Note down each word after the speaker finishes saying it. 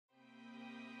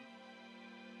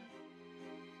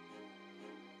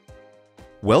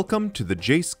Welcome to the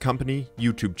Jaes Company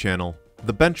YouTube channel,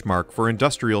 the benchmark for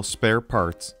industrial spare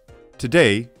parts.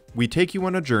 Today, we take you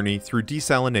on a journey through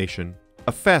desalination,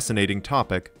 a fascinating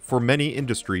topic for many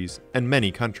industries and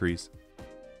many countries.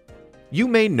 You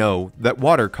may know that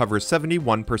water covers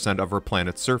 71% of our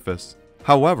planet's surface.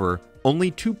 However, only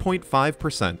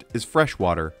 2.5% is fresh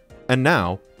water, and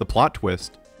now, the plot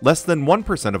twist, less than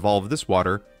 1% of all of this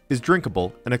water is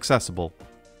drinkable and accessible.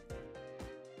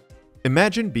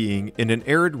 Imagine being in an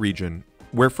arid region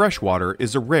where fresh water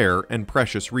is a rare and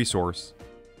precious resource.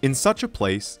 In such a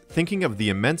place, thinking of the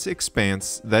immense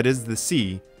expanse that is the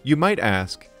sea, you might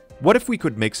ask, what if we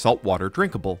could make salt water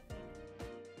drinkable?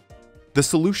 The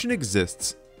solution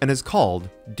exists and is called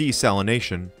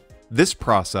desalination. This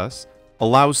process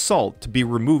allows salt to be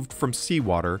removed from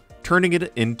seawater, turning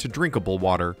it into drinkable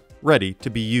water, ready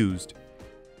to be used.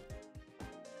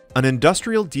 An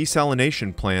industrial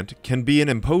desalination plant can be an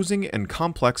imposing and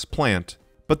complex plant,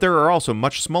 but there are also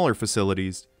much smaller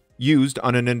facilities used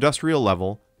on an industrial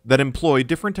level that employ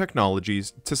different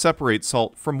technologies to separate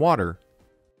salt from water.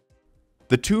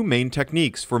 The two main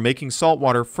techniques for making salt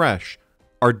water fresh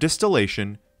are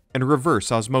distillation and reverse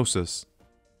osmosis.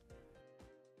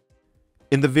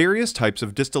 In the various types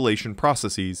of distillation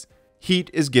processes, heat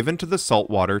is given to the salt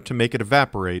water to make it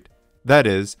evaporate, that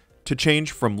is, to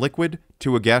change from liquid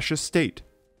to a gaseous state.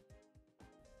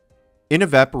 In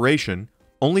evaporation,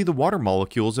 only the water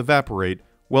molecules evaporate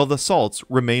while the salts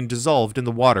remain dissolved in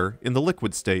the water in the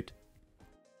liquid state.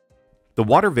 The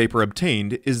water vapor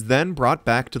obtained is then brought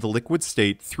back to the liquid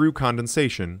state through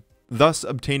condensation, thus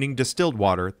obtaining distilled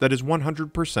water that is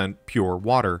 100% pure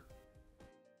water.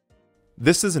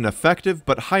 This is an effective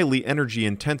but highly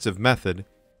energy-intensive method.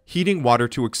 Heating water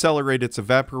to accelerate its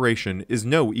evaporation is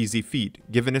no easy feat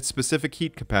given its specific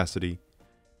heat capacity.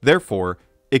 Therefore,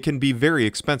 it can be very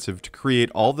expensive to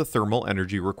create all the thermal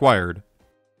energy required.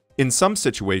 In some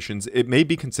situations, it may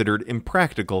be considered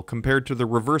impractical compared to the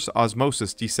reverse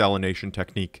osmosis desalination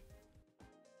technique.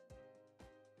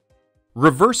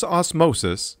 Reverse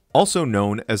osmosis, also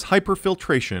known as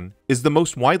hyperfiltration, is the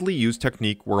most widely used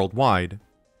technique worldwide.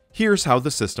 Here's how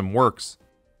the system works.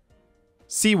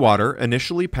 Seawater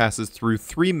initially passes through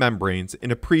three membranes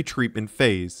in a pre-treatment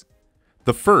phase.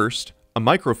 The first, a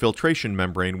microfiltration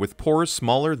membrane with pores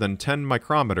smaller than 10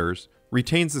 micrometers,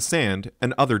 retains the sand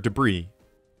and other debris.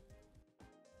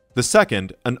 The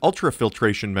second, an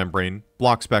ultrafiltration membrane,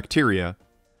 blocks bacteria.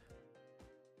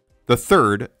 The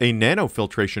third, a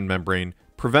nanofiltration membrane,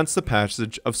 prevents the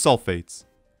passage of sulfates.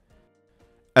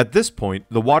 At this point,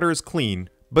 the water is clean,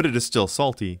 but it is still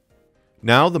salty.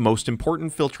 Now the most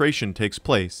important filtration takes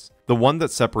place, the one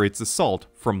that separates the salt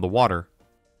from the water.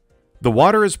 The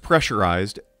water is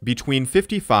pressurized between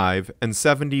 55 and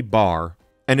 70 bar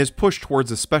and is pushed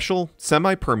towards a special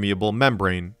semi-permeable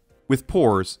membrane with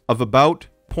pores of about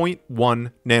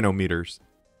 0.1 nanometers.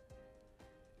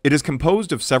 It is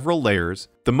composed of several layers,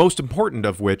 the most important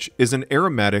of which is an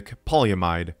aromatic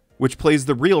polyamide, which plays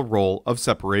the real role of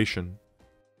separation.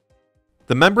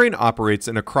 The membrane operates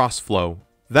in a cross-flow.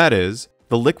 That is,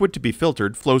 the liquid to be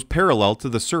filtered flows parallel to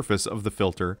the surface of the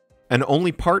filter, and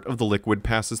only part of the liquid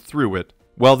passes through it,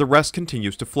 while the rest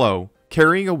continues to flow,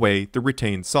 carrying away the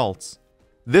retained salts.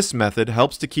 This method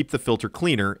helps to keep the filter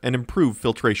cleaner and improve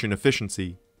filtration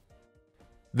efficiency.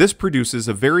 This produces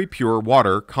a very pure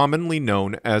water commonly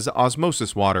known as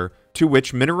osmosis water, to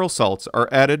which mineral salts are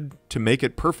added to make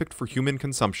it perfect for human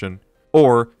consumption,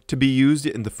 or to be used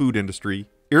in the food industry,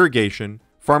 irrigation,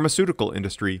 pharmaceutical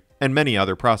industry, and many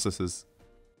other processes.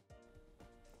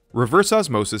 Reverse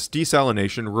osmosis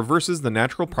desalination reverses the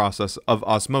natural process of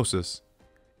osmosis.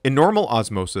 In normal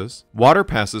osmosis, water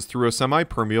passes through a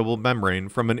semi-permeable membrane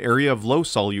from an area of low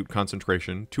solute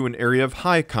concentration to an area of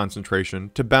high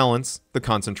concentration to balance the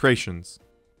concentrations.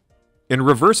 In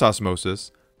reverse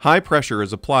osmosis, high pressure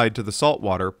is applied to the salt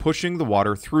water, pushing the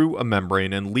water through a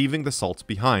membrane and leaving the salts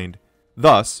behind.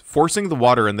 Thus, forcing the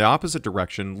water in the opposite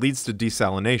direction leads to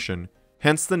desalination,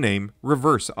 hence the name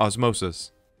reverse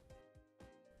osmosis.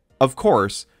 Of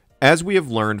course, as we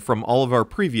have learned from all of our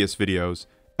previous videos,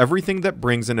 everything that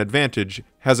brings an advantage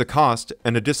has a cost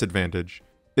and a disadvantage,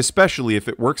 especially if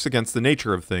it works against the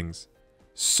nature of things.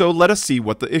 So let us see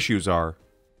what the issues are.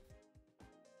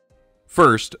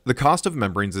 First, the cost of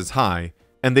membranes is high,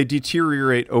 and they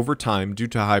deteriorate over time due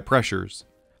to high pressures.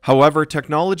 However,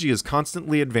 technology is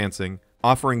constantly advancing,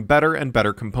 offering better and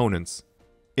better components.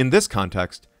 In this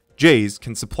context, Jaes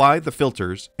can supply the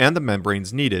filters and the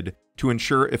membranes needed to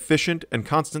ensure efficient and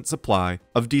constant supply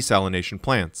of desalination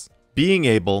plants, being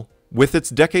able, with its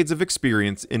decades of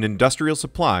experience in industrial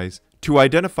supplies, to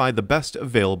identify the best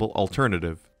available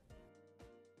alternative.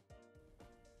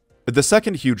 The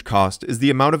second huge cost is the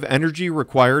amount of energy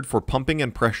required for pumping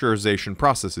and pressurization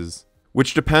processes,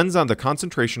 which depends on the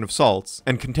concentration of salts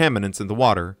and contaminants in the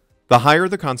water. The higher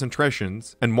the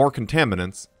concentrations and more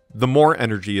contaminants, the more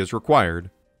energy is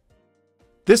required.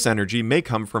 This energy may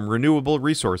come from renewable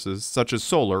resources such as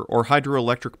solar or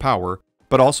hydroelectric power,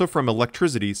 but also from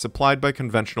electricity supplied by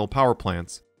conventional power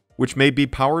plants, which may be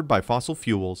powered by fossil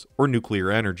fuels or nuclear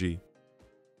energy.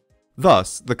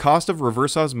 Thus, the cost of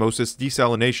reverse osmosis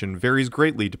desalination varies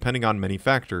greatly depending on many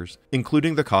factors,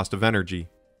 including the cost of energy.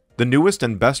 The newest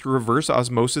and best reverse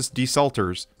osmosis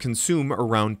desalters consume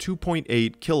around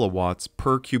 2.8 kilowatts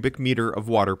per cubic meter of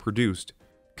water produced,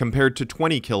 compared to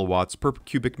 20 kilowatts per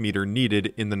cubic meter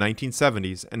needed in the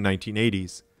 1970s and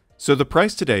 1980s. So the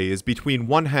price today is between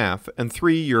 1/2 and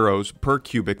 €3 per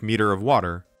cubic meter of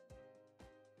water.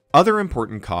 Other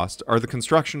important costs are the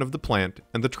construction of the plant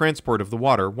and the transport of the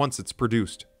water once it's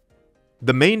produced.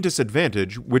 The main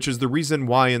disadvantage, which is the reason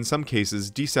why in some cases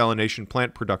desalination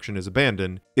plant production is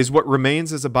abandoned, is what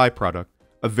remains as a byproduct,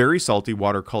 a very salty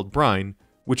water called brine,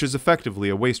 which is effectively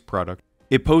a waste product.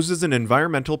 It poses an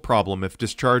environmental problem if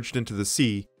discharged into the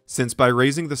sea, since by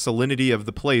raising the salinity of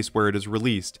the place where it is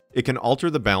released, it can alter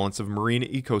the balance of marine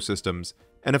ecosystems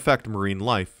and affect marine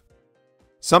life.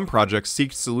 Some projects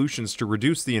seek solutions to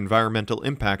reduce the environmental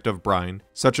impact of brine,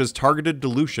 such as targeted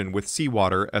dilution with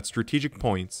seawater at strategic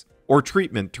points, or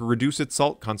treatment to reduce its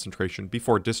salt concentration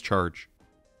before discharge.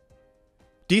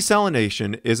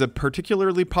 Desalination is a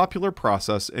particularly popular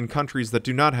process in countries that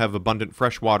do not have abundant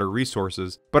freshwater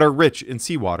resources but are rich in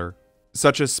seawater,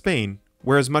 such as Spain,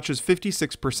 where as much as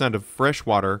 56% of fresh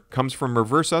water comes from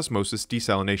reverse osmosis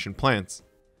desalination plants.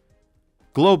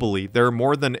 Globally, there are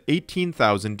more than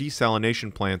 18,000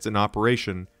 desalination plants in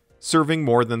operation, serving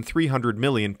more than 300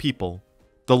 million people.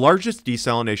 The largest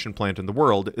desalination plant in the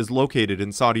world is located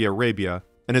in Saudi Arabia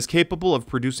and is capable of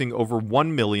producing over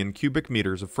 1 million cubic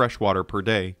meters of fresh water per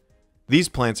day. These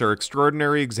plants are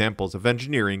extraordinary examples of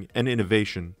engineering and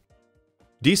innovation.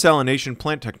 Desalination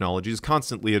plant technology is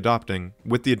constantly adopting,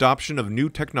 with the adoption of new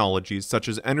technologies such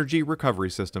as energy recovery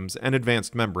systems and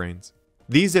advanced membranes.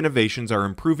 These innovations are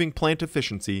improving plant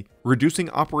efficiency, reducing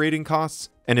operating costs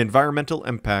and environmental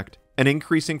impact, and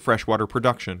increasing freshwater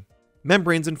production.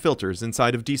 Membranes and filters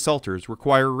inside of desalters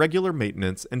require regular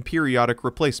maintenance and periodic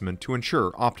replacement to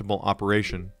ensure optimal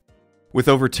operation. With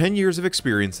over 10 years of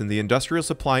experience in the industrial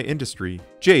supply industry,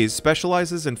 Jaes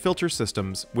specializes in filter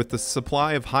systems with the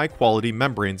supply of high-quality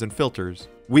membranes and filters.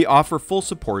 We offer full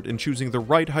support in choosing the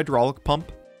right hydraulic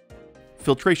pump,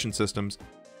 filtration systems,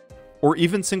 or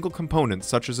even single components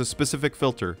such as a specific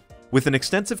filter. With an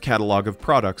extensive catalog of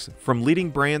products from leading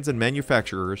brands and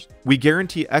manufacturers, we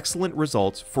guarantee excellent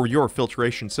results for your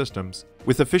filtration systems,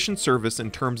 with efficient service in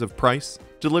terms of price,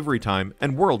 delivery time,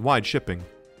 and worldwide shipping.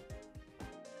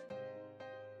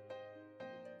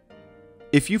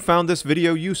 If you found this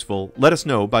video useful, let us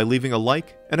know by leaving a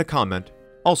like and a comment.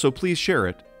 Also, please share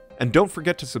it, and don't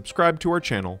forget to subscribe to our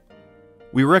channel.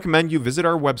 We recommend you visit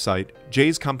our website,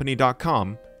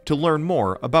 jaescompany.com, to learn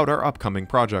more about our upcoming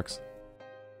projects.